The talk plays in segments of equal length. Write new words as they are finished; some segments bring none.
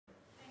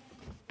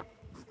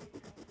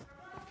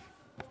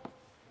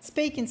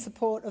speak in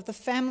support of the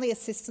Family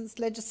Assistance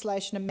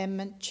Legislation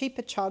Amendment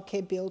Cheaper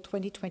Childcare Bill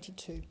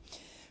 2022.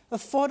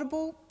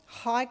 Affordable,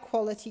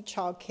 high-quality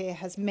childcare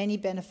has many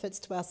benefits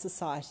to our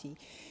society,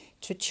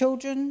 to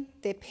children,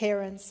 their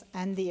parents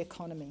and the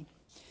economy.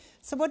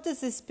 So what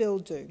does this bill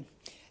do?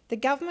 The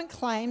government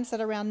claims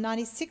that around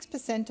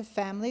 96% of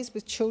families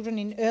with children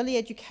in early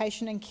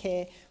education and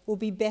care will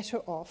be better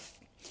off,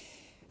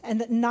 and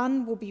that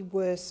none will be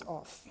worse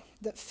off.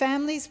 That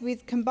families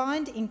with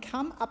combined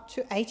income up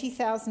to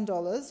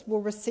 $80,000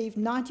 will receive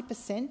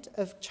 90%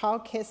 of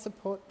childcare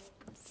support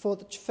for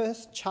the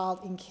first child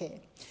in care.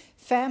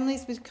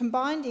 Families with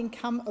combined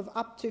income of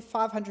up to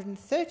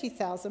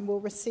 $530,000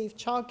 will receive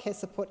childcare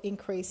support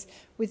increase,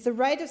 with the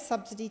rate of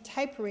subsidy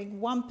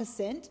tapering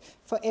 1%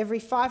 for every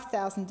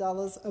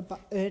 $5,000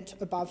 earned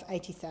above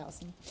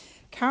 $80,000.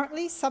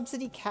 Currently,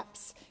 subsidy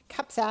caps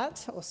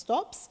out or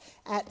stops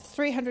at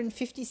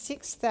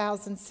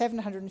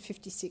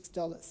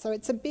 $356,756. So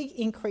it's a big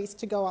increase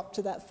to go up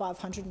to that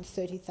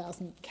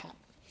 $530,000 cap.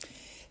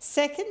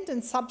 Second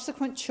and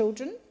subsequent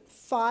children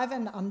 5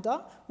 and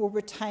under will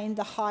retain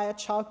the higher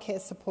childcare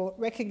support,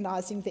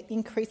 recognising the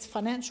increased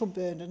financial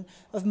burden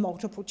of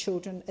multiple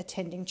children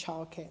attending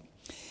childcare.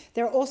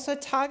 There are also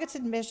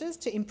targeted measures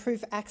to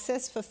improve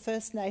access for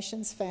First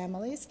Nations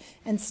families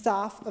and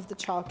staff of the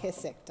childcare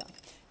sector.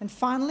 And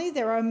finally,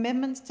 there are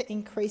amendments to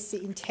increase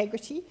the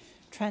integrity,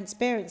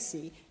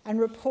 transparency and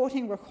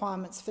reporting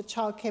requirements for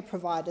childcare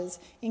providers,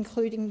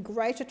 including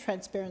greater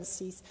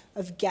transparencies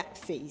of gap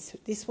fees.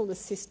 This will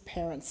assist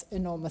parents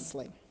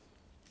enormously.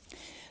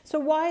 So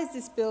why is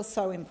this bill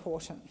so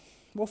important?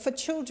 Well, for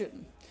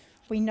children,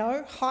 we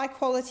know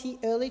high-quality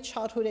early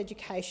childhood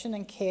education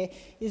and care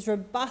is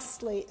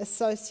robustly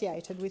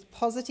associated with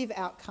positive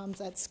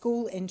outcomes at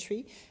school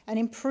entry and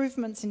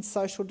improvements in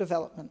social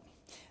development.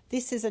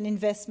 This is an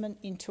investment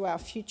into our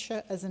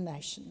future as a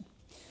nation.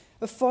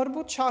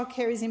 Affordable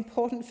childcare is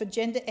important for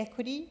gender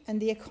equity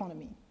and the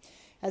economy.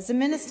 As the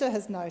Minister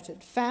has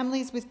noted,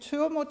 families with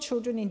 2 or more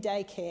children in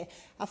daycare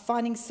are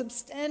finding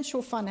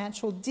substantial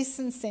financial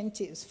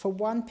disincentives for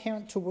one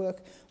parent to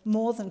work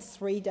more than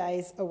 3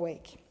 days a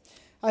week.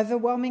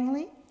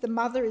 Overwhelmingly, the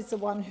mother is the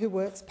one who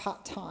works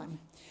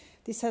part-time.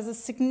 This has a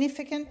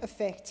significant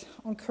effect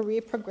on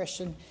career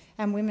progression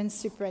and women's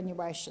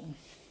superannuation.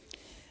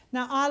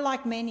 Now, I,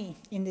 like many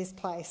in this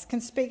place,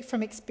 can speak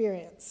from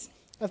experience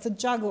of the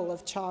juggle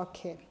of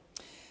childcare.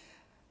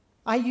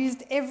 I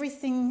used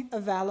everything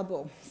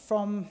available,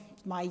 from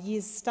my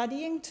years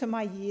studying to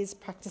my years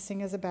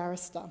practising as a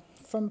barrister,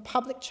 from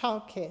public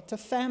childcare to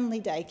family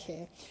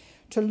daycare,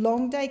 to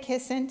long daycare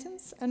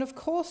centres, and of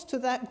course to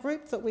that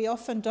group that we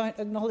often don't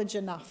acknowledge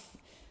enough,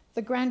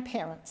 the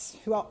grandparents,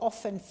 who are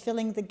often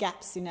filling the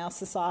gaps in our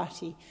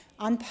society,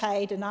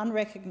 unpaid and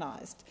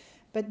unrecognised,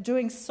 but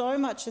doing so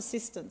much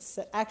assistance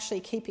that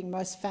actually keeping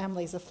most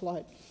families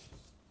afloat.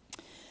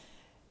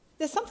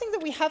 There's something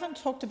that we haven't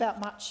talked about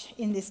much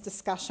in this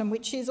discussion,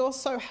 which is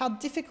also how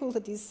difficult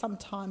it is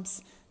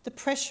sometimes, the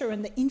pressure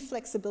and the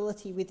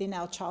inflexibility within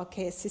our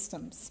childcare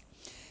systems.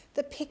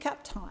 The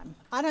pick-up time.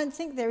 I don't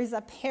think there is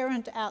a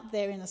parent out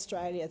there in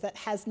Australia that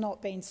has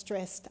not been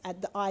stressed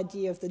at the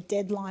idea of the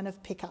deadline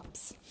of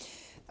pickups.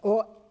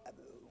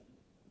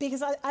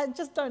 Because I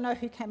just don't know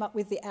who came up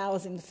with the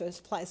hours in the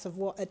first place of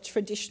what a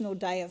traditional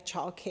day of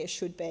childcare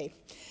should be.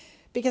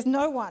 Because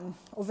no one,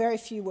 or very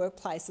few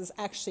workplaces,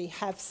 actually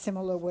have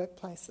similar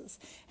workplaces.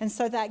 And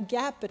so that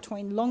gap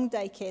between long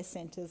daycare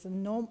centres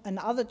and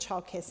other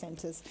childcare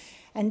centres,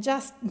 and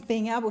just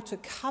being able to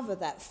cover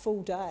that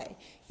full day,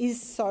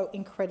 is so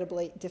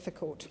incredibly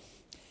difficult.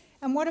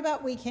 And what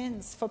about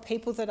weekends? For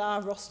people that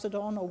are rostered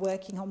on or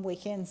working on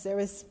weekends, there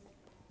is,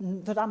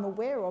 that I'm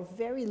aware of,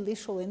 very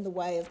little in the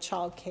way of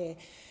childcare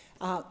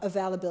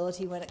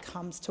availability when it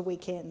comes to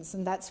weekends,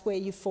 and that's where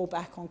you fall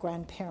back on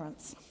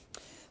grandparents.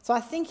 So I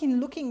think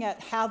in looking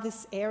at how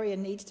this area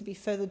needs to be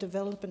further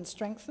developed and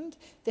strengthened,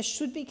 there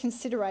should be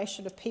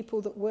consideration of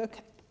people that work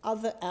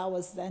other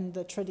hours than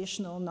the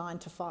traditional 9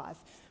 to 5,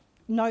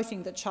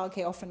 noting that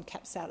childcare often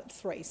caps out at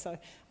 3, so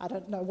I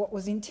don't know what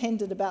was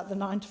intended about the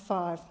 9 to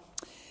 5.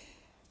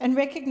 And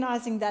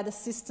recognising that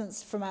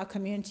assistance from our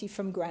community,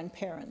 from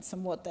grandparents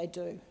and what they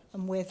do,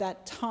 and where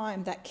that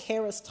time, that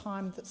carer's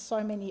time that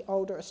so many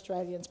older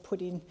Australians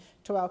put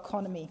into our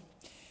economy.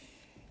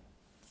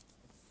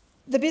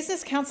 The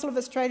Business Council of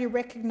Australia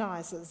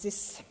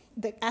recognises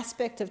the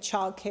aspect of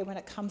childcare when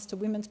it comes to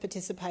women's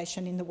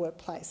participation in the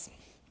workplace.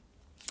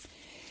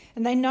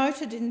 And they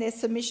noted in their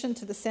submission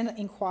to the Senate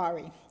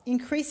inquiry,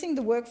 increasing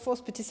the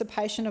workforce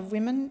participation of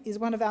women is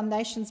one of our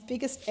nation's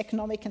biggest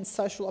economic and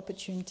social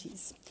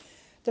opportunities.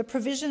 The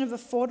provision of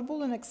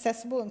affordable and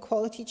accessible and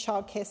quality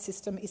childcare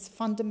system is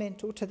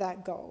fundamental to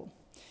that goal.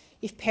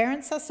 If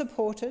parents are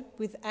supported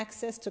with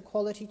access to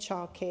quality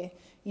childcare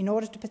in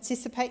order to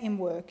participate in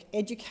work,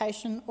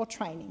 education or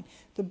training,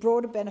 the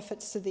broader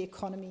benefits to the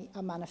economy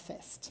are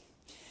manifest.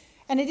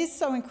 And it is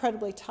so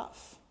incredibly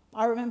tough.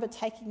 I remember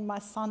taking my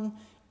son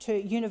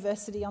to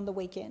university on the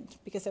weekend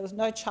because there was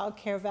no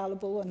childcare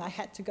available and I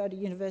had to go to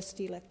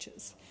university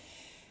lectures.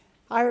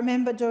 I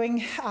remember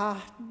doing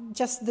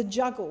just the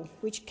juggle,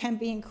 which can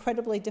be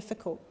incredibly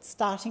difficult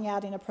starting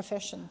out in a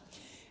profession.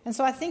 And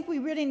so I think we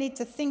really need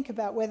to think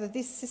about whether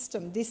this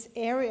system, this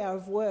area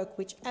of work,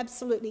 which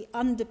absolutely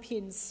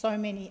underpins so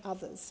many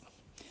others.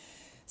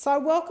 So I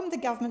welcome the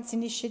government's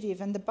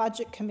initiative and the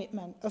budget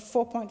commitment of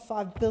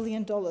 $4.5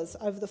 billion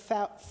over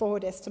the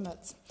forward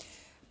estimates.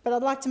 But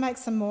I'd like to make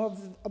some more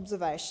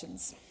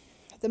observations.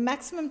 The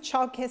maximum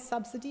childcare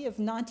subsidy of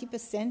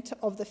 90%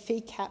 of the fee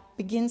cap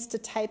begins to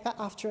taper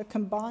after a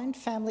combined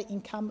family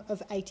income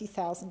of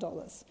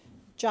 $80,000.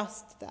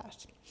 Just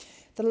that.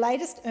 The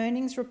latest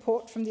earnings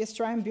report from the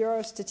Australian Bureau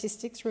of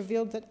Statistics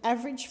revealed that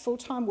average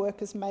full-time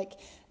workers make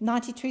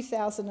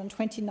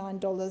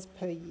 $92,029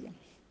 per year.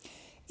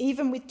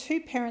 Even with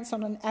two parents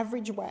on an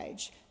average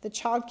wage, the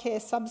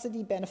childcare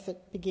subsidy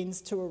benefit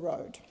begins to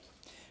erode.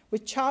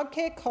 With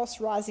childcare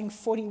costs rising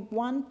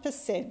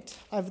 41%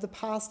 over the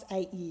past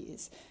 8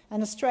 years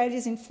and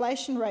Australia's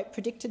inflation rate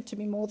predicted to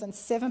be more than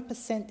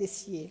 7%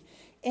 this year,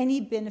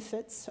 any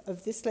benefits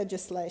of this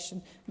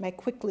legislation may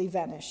quickly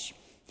vanish.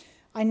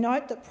 I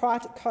note that prior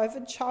to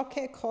COVID,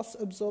 childcare costs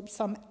absorbed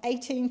some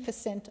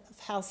 18% of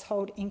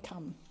household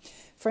income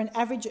for an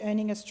average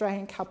earning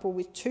Australian couple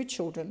with 2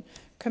 children,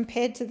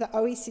 compared to the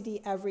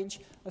OECD average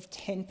of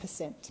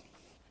 10%.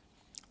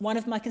 One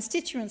of my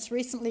constituents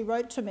recently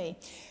wrote to me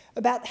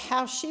about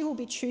how she will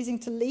be choosing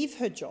to leave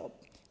her job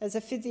as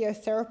a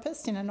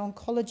physiotherapist in an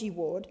oncology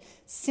ward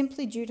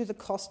simply due to the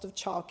cost of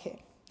childcare.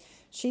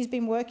 She's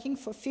been working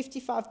for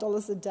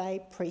 $55 a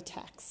day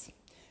pre-tax.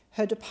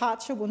 Her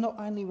departure will not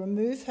only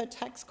remove her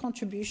tax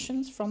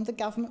contributions from the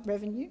government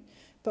revenue,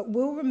 but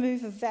will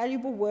remove a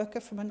valuable worker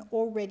from an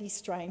already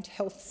strained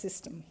health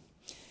system.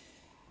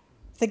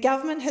 The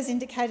government has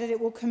indicated it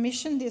will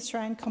commission the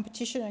Australian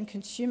Competition and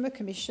Consumer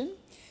Commission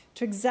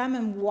to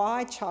examine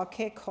why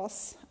childcare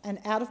costs and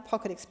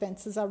out-of-pocket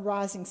expenses are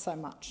rising so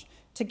much,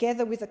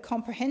 together with a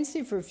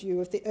comprehensive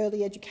review of the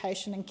early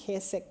education and care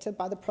sector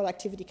by the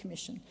Productivity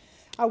Commission.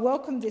 I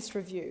welcome this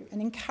review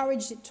and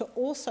encourage it to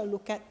also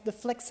look at the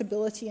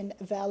flexibility and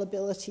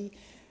availability,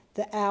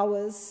 the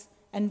hours,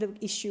 and the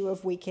issue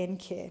of weekend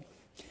care.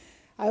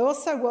 I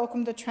also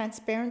welcome the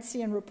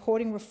transparency and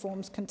reporting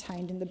reforms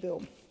contained in the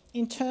bill.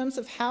 In terms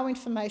of how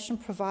information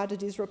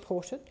provided is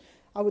reported,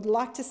 I would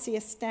like to see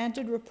a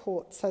standard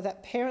report so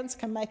that parents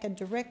can make a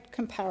direct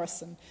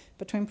comparison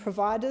between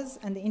providers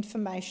and the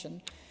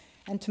information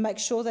and to make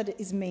sure that it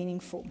is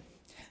meaningful.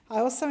 I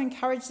also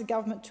encourage the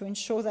government to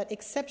ensure that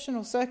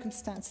exceptional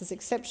circumstances,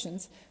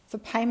 exceptions for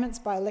payments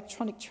by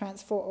electronic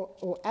transfer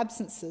or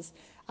absences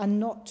are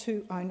not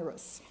too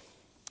onerous.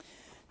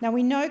 Now,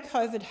 we know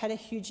COVID had a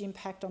huge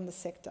impact on the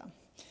sector.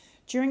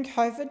 During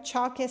COVID,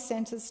 childcare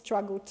centres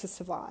struggled to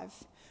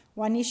survive.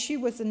 One issue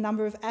was the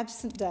number of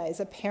absent days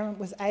a parent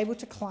was able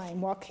to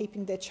claim while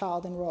keeping their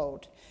child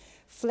enrolled.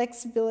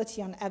 Flexibility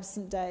on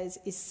absent days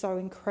is so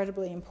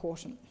incredibly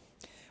important.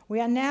 We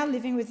are now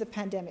living with the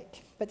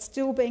pandemic, but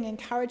still being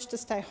encouraged to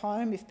stay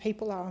home if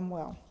people are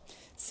unwell.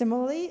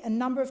 Similarly, a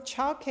number of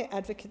childcare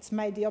advocates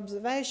made the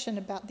observation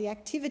about the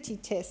activity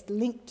test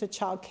linked to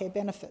childcare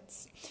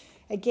benefits.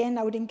 Again,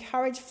 I would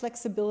encourage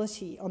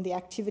flexibility on the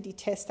activity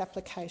test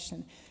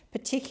application,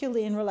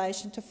 particularly in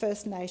relation to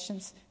First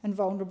Nations and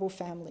vulnerable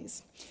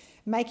families.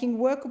 Making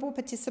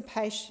workplace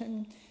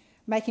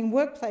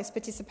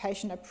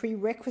participation a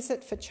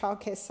prerequisite for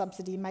childcare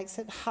subsidy makes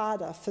it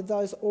harder for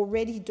those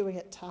already doing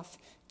it tough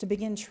to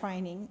begin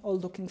training or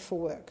looking for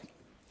work.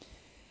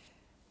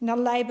 Now,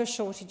 labour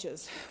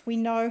shortages. We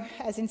know,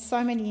 as in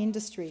so many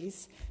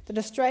industries, that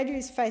Australia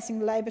is facing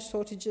labour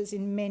shortages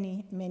in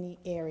many, many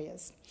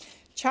areas.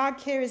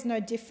 Childcare is no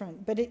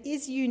different, but it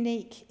is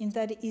unique in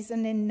that it is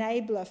an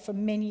enabler for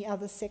many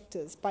other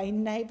sectors by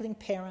enabling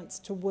parents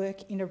to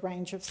work in a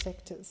range of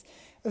sectors.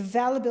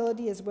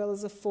 Availability as well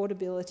as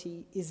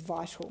affordability is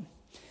vital.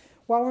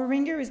 While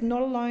Warringah is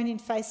not alone in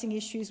facing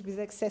issues with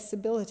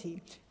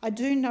accessibility, I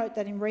do note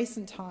that in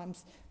recent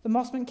times, the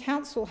Mosman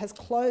Council has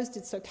closed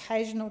its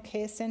occasional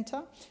care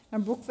centre,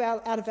 and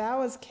Brookvale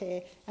out-of-hours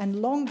care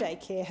and long day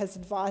care has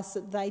advised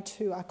that they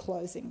too are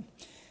closing.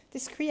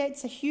 This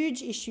creates a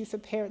huge issue for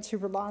parents who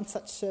rely on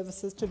such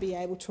services to be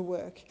able to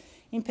work.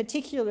 In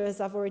particular,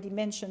 as I've already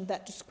mentioned,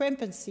 that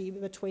discrepancy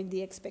between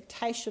the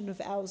expectation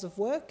of hours of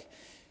work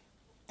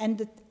and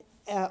the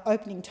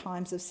opening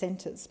times of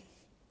centres.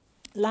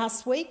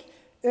 Last week,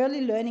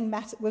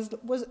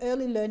 was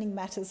Early Learning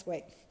Matters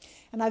Week,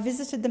 and I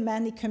visited the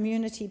Manly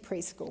Community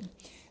Preschool.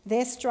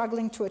 They're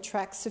struggling to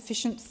attract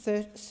sufficient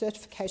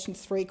Certification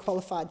 3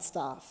 qualified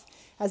staff,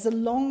 as the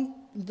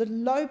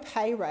low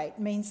pay rate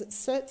means that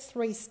Cert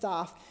 3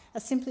 staff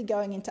are simply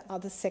going into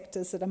other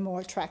sectors that are more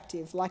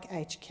attractive, like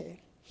aged care.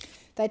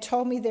 They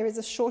told me there is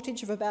a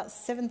shortage of about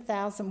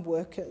 7,000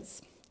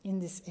 workers in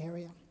this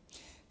area.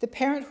 The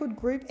Parenthood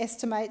Group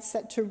estimates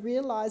that to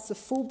realise the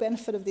full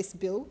benefit of this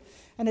bill,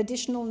 an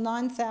additional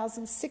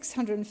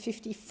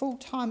 9,650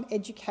 full-time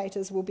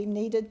educators will be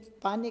needed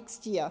by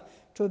next year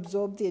to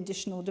absorb the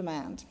additional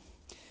demand.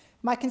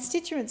 My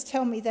constituents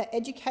tell me that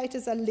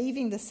educators are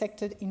leaving the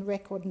sector in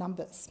record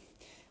numbers.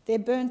 They're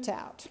burnt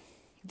out.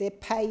 Their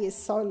pay is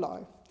so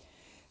low.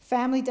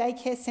 Family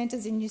daycare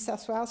centres in New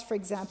South Wales, for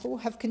example,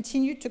 have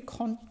continued to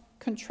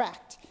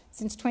contract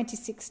since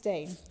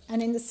 2016,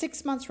 and in the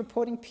 6 months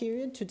reporting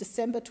period to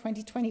December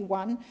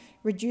 2021,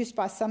 reduced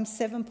by some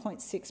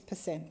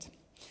 7.6%.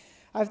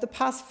 Over the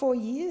past 4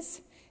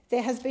 years,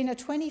 there has been a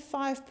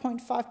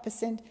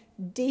 25.5%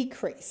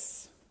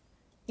 decrease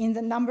in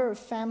the number of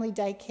family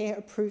daycare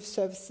approved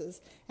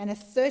services and a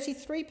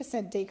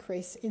 33%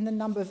 decrease in the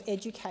number of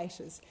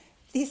educators.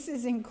 This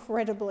is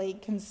incredibly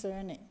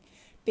concerning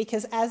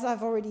because, as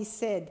I've already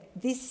said,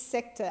 this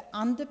sector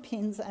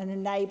underpins and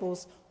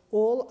enables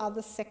all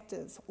other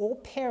sectors, all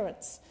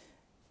parents,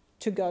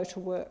 to go to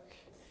work.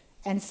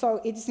 And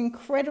so it is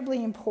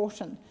incredibly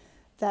important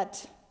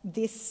that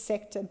this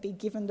sector be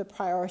given the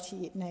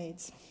priority it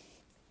needs.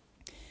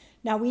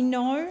 Now, we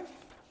know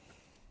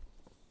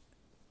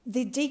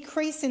the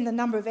decrease in the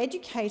number of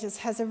educators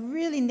has a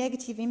really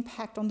negative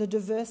impact on the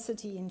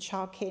diversity in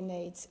childcare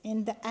needs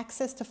and the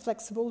access to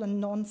flexible and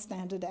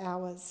non-standard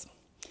hours.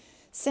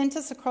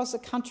 Centres across the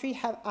country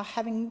are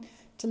having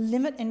to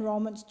limit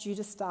enrolments due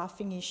to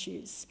staffing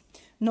issues.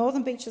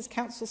 Northern Beaches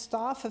Council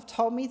staff have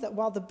told me that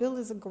while the bill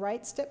is a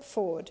great step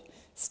forward,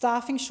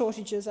 staffing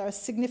shortages are a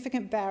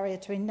significant barrier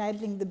to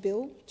enabling the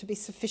bill to be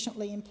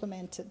sufficiently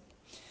implemented.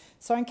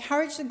 So I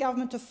encourage the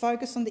government to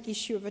focus on the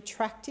issue of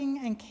attracting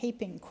and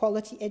keeping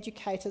quality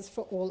educators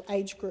for all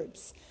age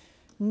groups.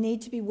 We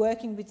need to be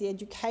working with the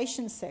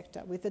education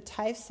sector, with the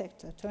TAFE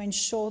sector, to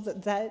ensure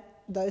that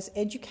those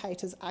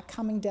educators are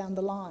coming down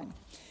the line.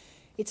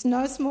 It's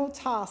no small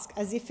task,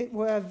 as if it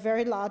were a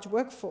very large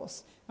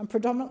workforce and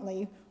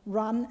predominantly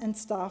run and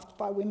staffed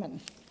by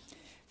women.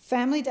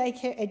 Family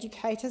daycare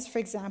educators, for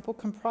example,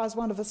 comprise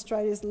one of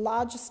Australia's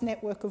largest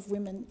network of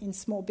women in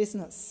small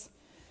business.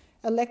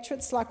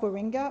 Electorates like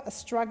Warringah are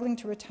struggling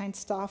to retain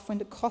staff when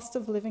the cost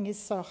of living is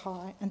so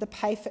high and the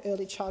pay for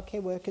early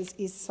childcare workers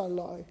is so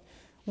low.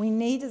 We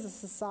need as a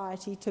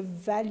society to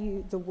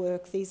value the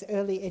work these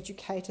early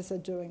educators are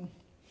doing.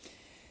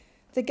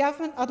 The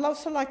government, I'd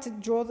also like to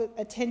draw the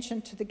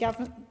attention to the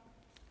government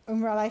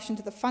in relation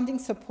to the funding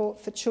support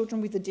for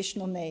children with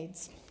additional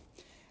needs.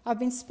 I've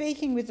been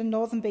speaking with the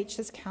Northern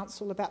Beaches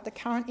Council about the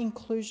current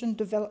Inclusion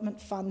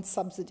Development Fund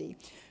subsidy,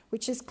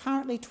 which is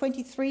currently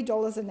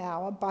 $23 an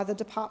hour by the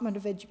Department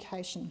of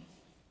Education.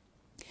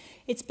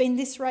 It's been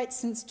this rate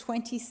since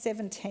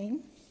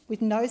 2017,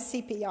 with no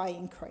CPI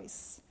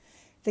increase.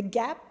 The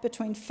gap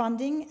between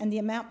funding and the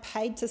amount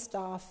paid to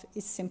staff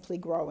is simply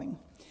growing.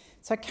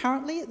 So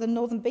currently at the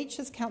Northern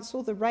Beaches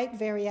Council, the rate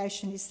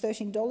variation is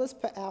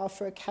 $13 per hour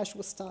for a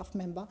casual staff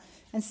member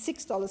and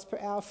 $6 per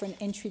hour for an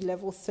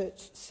entry-level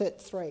Cert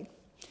 3.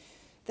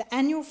 The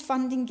annual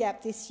funding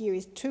gap this year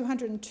is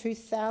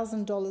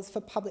 $202,000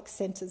 for public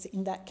centres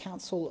in that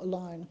council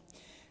alone.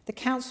 The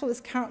council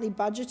is currently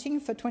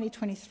budgeting for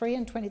 2023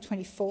 and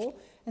 2024,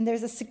 and there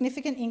is a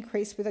significant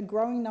increase with a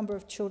growing number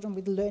of children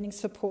with learning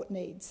support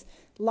needs,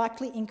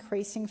 likely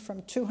increasing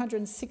from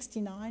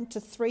 269 to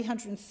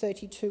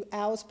 332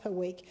 hours per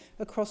week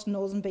across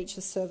Northern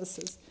Beaches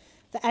services.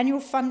 The annual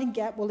funding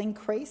gap will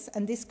increase,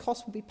 and this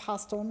cost will be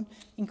passed on,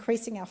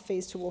 increasing our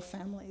fees to all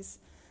families.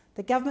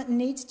 The government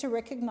needs to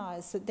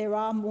recognise that there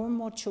are more and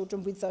more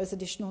children with those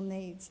additional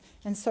needs,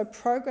 and so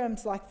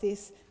programs like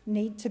this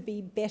need to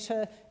be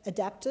better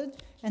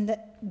adapted, and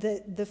that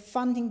the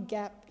funding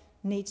gap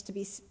needs to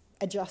be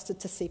adjusted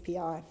to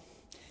CPI.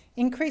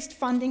 Increased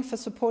funding for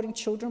supporting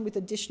children with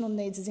additional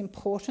needs is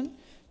important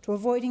to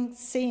avoiding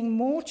seeing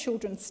more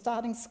children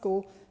starting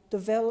school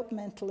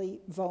developmentally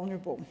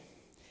vulnerable.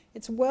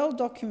 It's well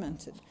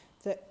documented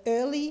that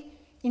early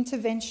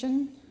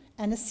intervention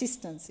and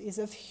assistance is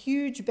of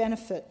huge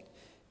benefit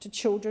to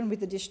children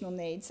with additional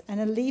needs and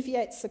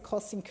alleviates the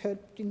costs incurred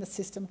in the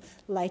system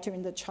later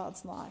in the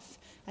child's life.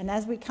 And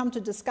as we come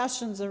to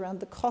discussions around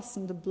the costs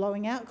and the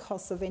blowing out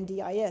costs of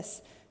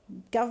NDIS,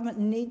 government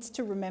needs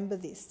to remember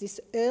this.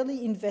 This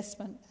early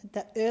investment at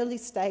the early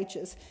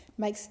stages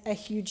makes a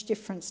huge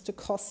difference to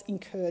costs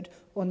incurred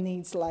or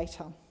needs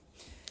later.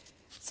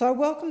 So I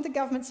welcome the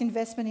government's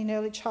investment in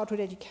early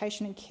childhood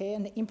education and care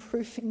and the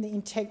improvement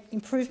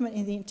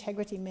in the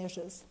integrity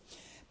measures.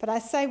 But I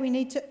say we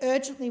need to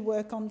urgently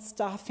work on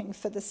staffing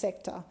for the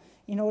sector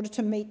in order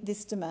to meet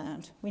this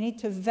demand. We need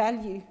to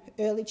value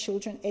early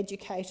children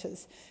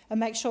educators and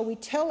make sure we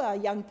tell our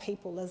young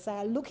people as they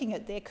are looking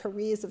at their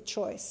careers of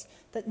choice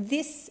that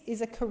this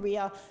is a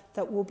career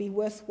that will be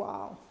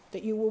worthwhile,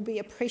 that you will be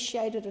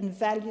appreciated and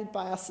valued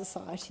by our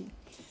society.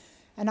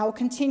 And I will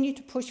continue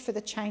to push for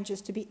the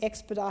changes to be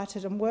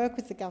expedited and work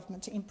with the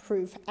government to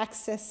improve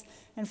access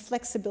and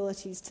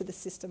flexibilities to the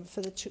system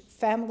for the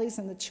families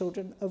and the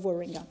children of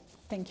Warringah.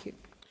 Thank you.